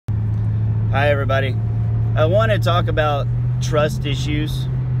Hi everybody. I want to talk about trust issues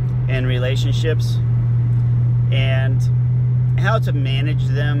in relationships and how to manage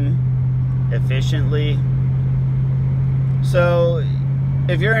them efficiently. So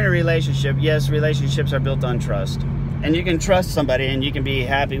if you're in a relationship, yes, relationships are built on trust. And you can trust somebody and you can be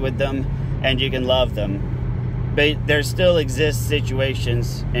happy with them and you can love them. But there still exist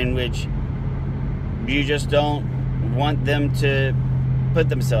situations in which you just don't want them to put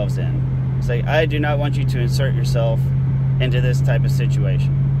themselves in. It's like, I do not want you to insert yourself into this type of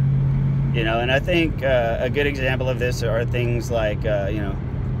situation. You know, and I think a good example of this are things like,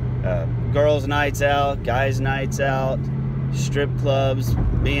 girls' nights out, guys' nights out, strip clubs,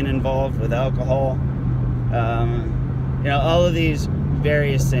 being involved with alcohol, all of these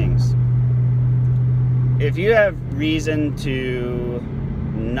various things. If you have reason to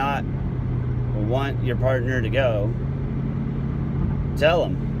not want your partner to go, tell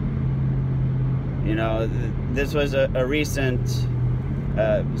them. You know, this was a recent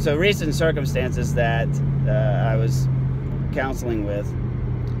circumstances that I was counseling with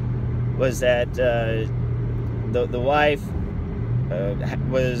was that the wife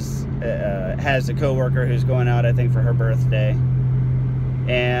has a coworker who's going out, I think, for her birthday,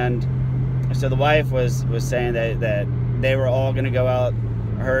 and so the wife was saying that they were all going to go out,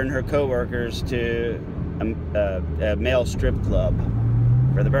 her and her coworkers, to a male strip club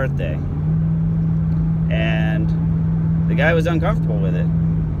for the birthday. And the guy was uncomfortable with it.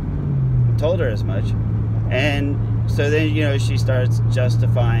 Told her as much. And so then, she starts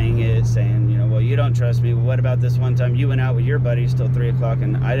justifying it, saying, well, you don't trust me. Well, what about this one time you went out with your buddies till 3 o'clock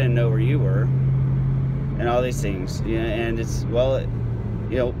and I didn't know where you were? And all these things. And it's, number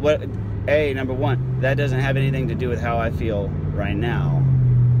one, that doesn't have anything to do with how I feel right now.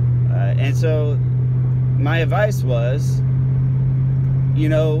 And so my advice was,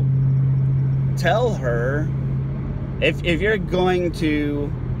 tell her, if you're going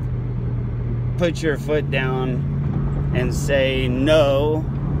to put your foot down and say, no,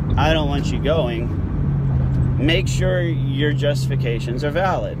 I don't want you going, make sure your justifications are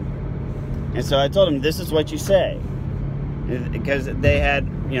valid. And so I told him, this is what you say. Because they had,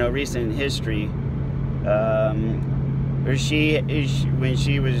 recent history, where when she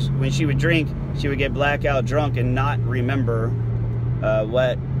would drink, she would get blackout drunk and not remember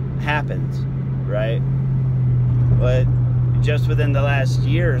what happened, right? But just within the last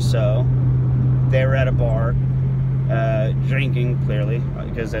year or so, they were at a bar, drinking, clearly,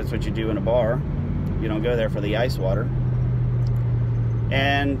 because that's what you do in a bar. You don't go there for the ice water.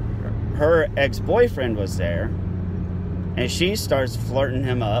 And her ex-boyfriend was there, and she starts flirting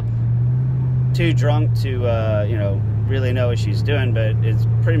him up, too drunk to, really know what she's doing, but it's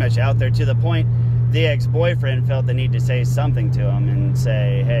pretty much out there, to the point the ex-boyfriend felt the need to say something to him and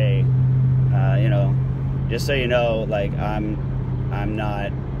say, hey, just so you know, like, I'm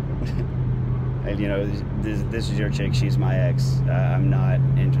not, this is your chick, she's my ex, I'm not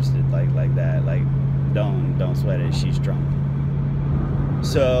interested like that, like, don't sweat it, she's drunk.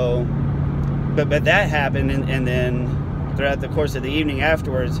 So, but that happened, and then throughout the course of the evening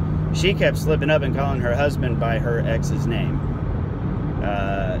afterwards, she kept slipping up and calling her husband by her ex's name.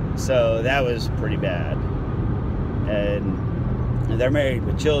 So that was pretty bad. And they're married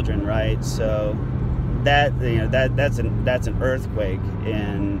with children, right? So that's an earthquake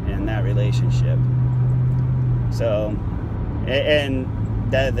in that relationship. So, and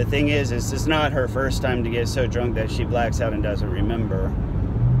the thing is it's not her first time to get so drunk that she blacks out and doesn't remember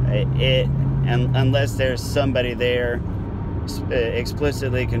it, and unless there's somebody there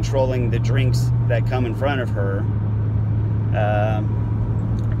explicitly controlling the drinks that come in front of her.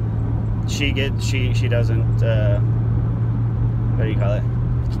 She doesn't, what do you call it?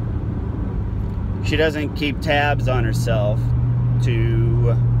 She doesn't keep tabs on herself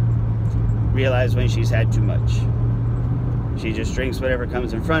to realize when she's had too much. She just drinks whatever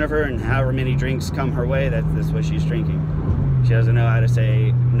comes in front of her, and however many drinks come her way, that's what she's drinking. She doesn't know how to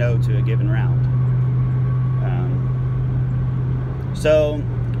say no to a given round. So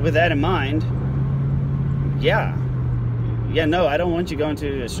with that in mind, no, I don't want you going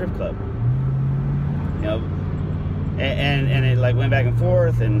to a strip club. And it like went back and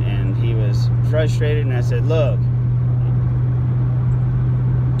forth, and he was frustrated, and I said, look,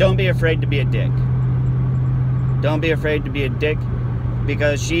 don't be afraid to be a dick. Don't be afraid to be a dick,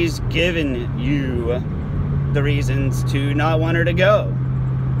 because she's given you the reasons to not want her to go.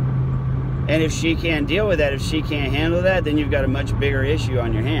 And if she can't deal with that, if she can't handle that, then you've got a much bigger issue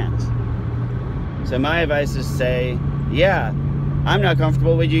on your hands. So my advice is to say, yeah, I'm not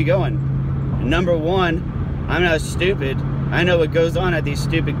comfortable with you going. Number one, I'm not stupid I know what goes on at these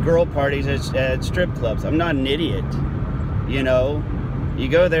stupid girl parties at strip clubs. I'm not an idiot. You know, you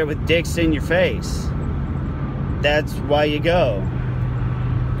go there with dicks in your face. That's why you go.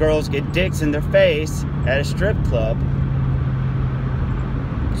 Girls get dicks in their face at a strip club.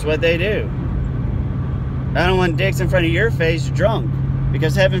 That's what they do. I don't want dicks in front of your face drunk,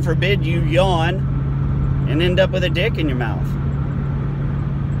 because heaven forbid you yawn and end up with a dick in your mouth.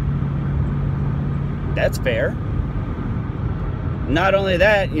 That's fair. Not only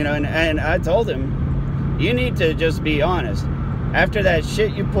that, you know, and I told him, you need to just be honest. After that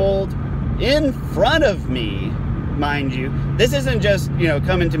shit you pulled in front of me, mind you, this isn't just, you know,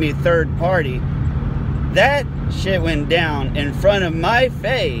 coming to me third party. That shit went down in front of my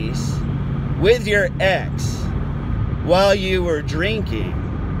face with your ex while you were drinking.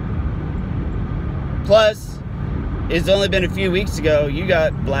 Plus, it's only been a few weeks ago you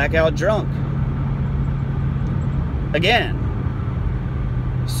got blackout drunk. Again.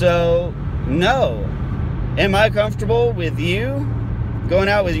 So, no. Am I comfortable with you going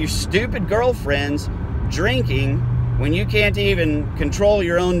out with your stupid girlfriends drinking when you can't even control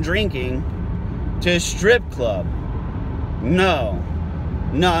your own drinking to a strip club? No.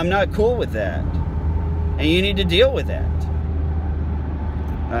 No, I'm not cool with that. And you need to deal with that.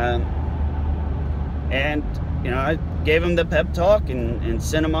 And, you know, I gave him the pep talk and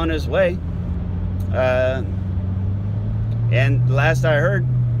sent him on his way. And last I heard,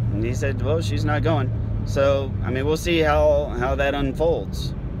 he said, well, she's not going. So, I mean, we'll see how that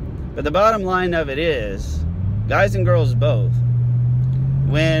unfolds. But the bottom line of it is, guys and girls both,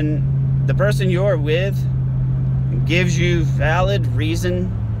 when the person you're with gives you valid reason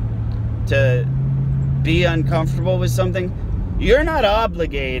to be uncomfortable with something, you're not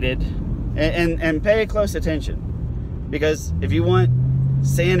obligated, and pay close attention, because if you want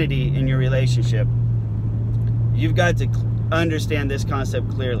sanity in your relationship, you've got to understand this concept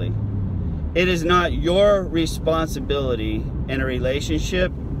clearly. It is not your responsibility in a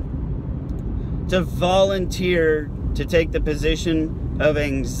relationship to volunteer to take the position of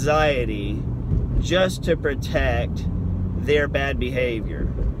anxiety just to protect their bad behavior.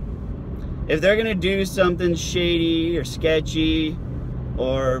 If they're going to do something shady or sketchy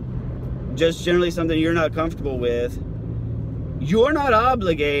or just generally something you're not comfortable with, you're not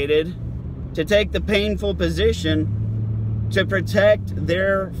obligated to take the painful position to protect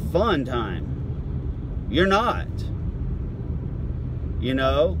their fun time. You're not. You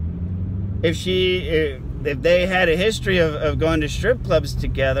know, if they had a history of going to strip clubs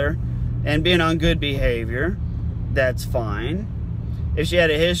together and being on good behavior, that's fine. If she had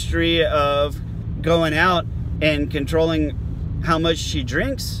a history of going out and controlling how much she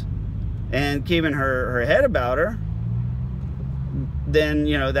drinks and keeping her head about her, then,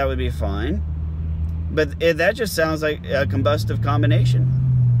 you know, that would be fine. But that just sounds like a combustive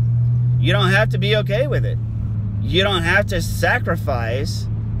combination. You don't have to be okay with it. You don't have to sacrifice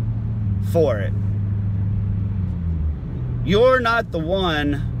for it. You're not the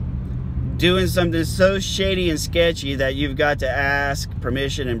one doing something so shady and sketchy that you've got to ask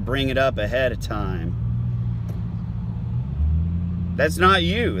permission and bring it up ahead of time. That's not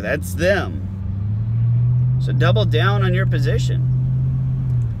you. That's them. So double down on your position.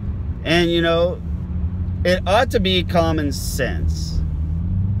 And, you know, it ought to be common sense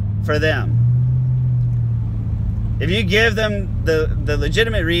for them. If you give them the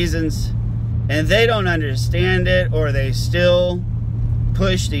legitimate reasons and they don't understand it, or they still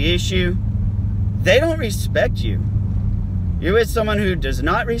push the issue, they don't respect you. You're with someone who does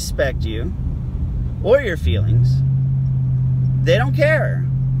not respect you or your feelings. They don't care.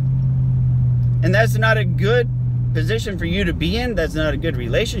 And that's not a good position for you to be in. That's not a good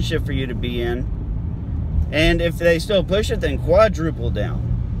relationship for you to be in. And if they still push it, then quadruple down.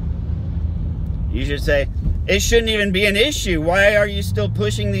 You should say, it shouldn't even be an issue. Why are you still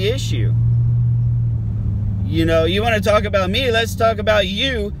pushing the issue? You know, you want to talk about me, let's talk about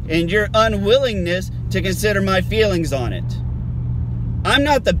you and your unwillingness to consider my feelings on it. I'm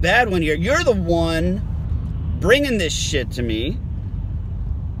not the bad one here. You're the one bringing this shit to me.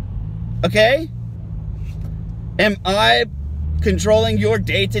 Okay? Am I controlling your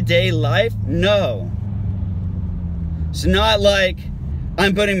day-to-day life? No. It's not like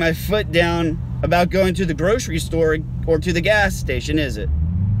I'm putting my foot down about going to the grocery store or to the gas station, is it?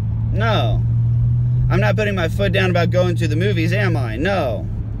 No. I'm not putting my foot down about going to the movies, am I? No.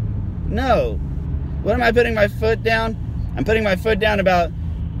 No. What am I putting my foot down? I'm putting my foot down about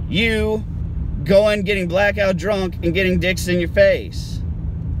you going, getting blackout drunk, and getting dicks in your face.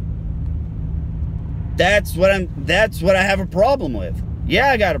 That's what I have a problem with. Yeah,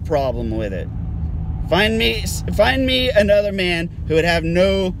 I got a problem with it. Find me another man who would have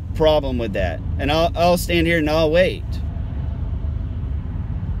no problem with that, and I'll stand here and I'll wait.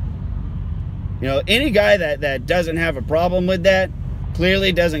 You know, any guy that doesn't have a problem with that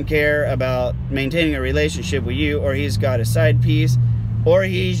clearly doesn't care about maintaining a relationship with you, or he's got a side piece, or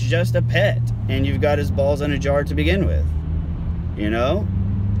he's just a pet and you've got his balls in a jar to begin with, you know?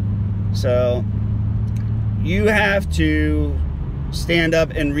 So you have to stand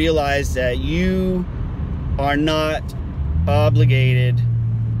up and realize that you are not obligated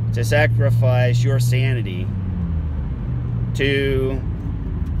to sacrifice your sanity to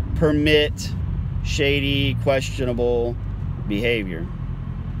permit shady, questionable behavior.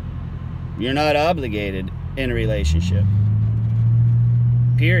 You're not obligated in a relationship.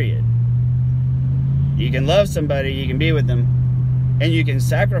 Period. You can love somebody, you can be with them, and you can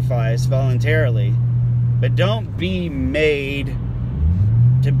sacrifice voluntarily, but don't be made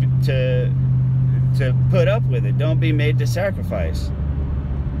to put up with it. Don't be made to sacrifice,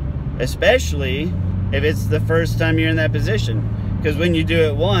 especially if it's the first time you're in that position, because when you do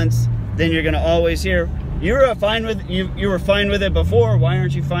it once, then you're going to always hear, you were fine with it before, why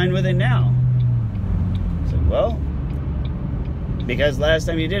aren't you fine with it now? So, well, because last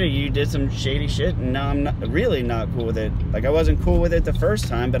time you did it, you did some shady shit, and now I'm really not cool with it. Like, I wasn't cool with it the first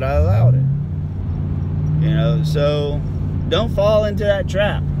time, but I allowed it. You know, so don't fall into that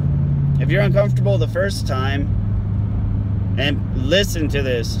trap. If you're uncomfortable the first time, and listen to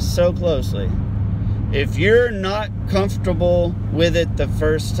this so closely, if you're not comfortable with it the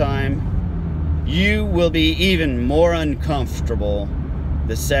first time, you will be even more uncomfortable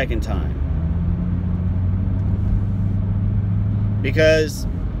the second time. Because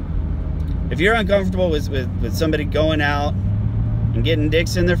if you're uncomfortable with somebody going out and getting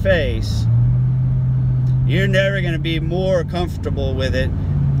dicks in their face, you're never going to be more comfortable with it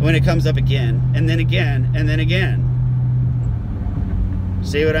when it comes up again, and then again, and then again.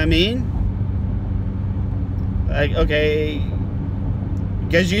 See what I mean? Like, okay,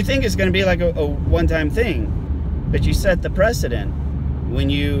 because you think it's going to be like a one-time thing, but you set the precedent when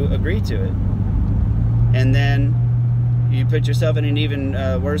you agree to it, and then you put yourself in an even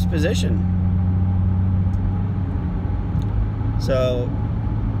worse position. So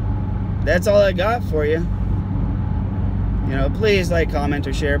that's all I got for you. You know, please like, comment,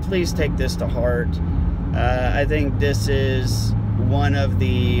 or share. Please take this to heart. I think this is one of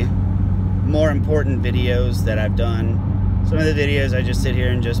the more important videos that I've done. Some of the videos I just sit here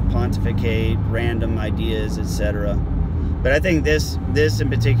and just pontificate random ideas, etc. But I think this in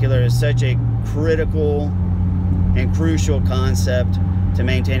particular is such a critical and crucial concept to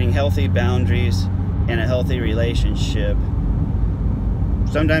maintaining healthy boundaries in a healthy relationship.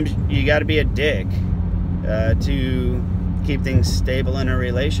 Sometimes you got to be a dick to keep things stable in a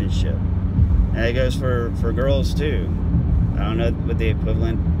relationship, and it goes for girls too. I don't know what the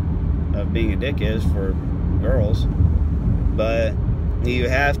equivalent of being a dick is for girls, but you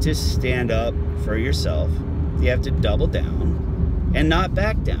have to stand up for yourself. You have to double down and not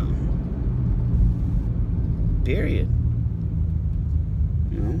back down. Period.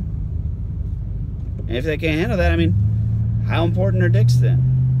 You know? And if they can't handle that, I mean, how important are dicks then?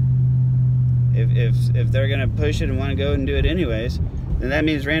 If they're gonna push it and want to go and do it anyways, then that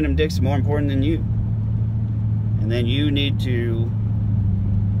means random dicks are more important than you. And then you need to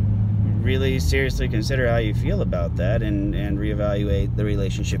really seriously consider how you feel about that, and reevaluate the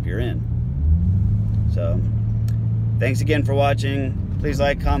relationship you're in. So, thanks again for watching. Please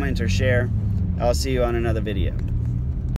like, comment, or share. I'll see you on another video.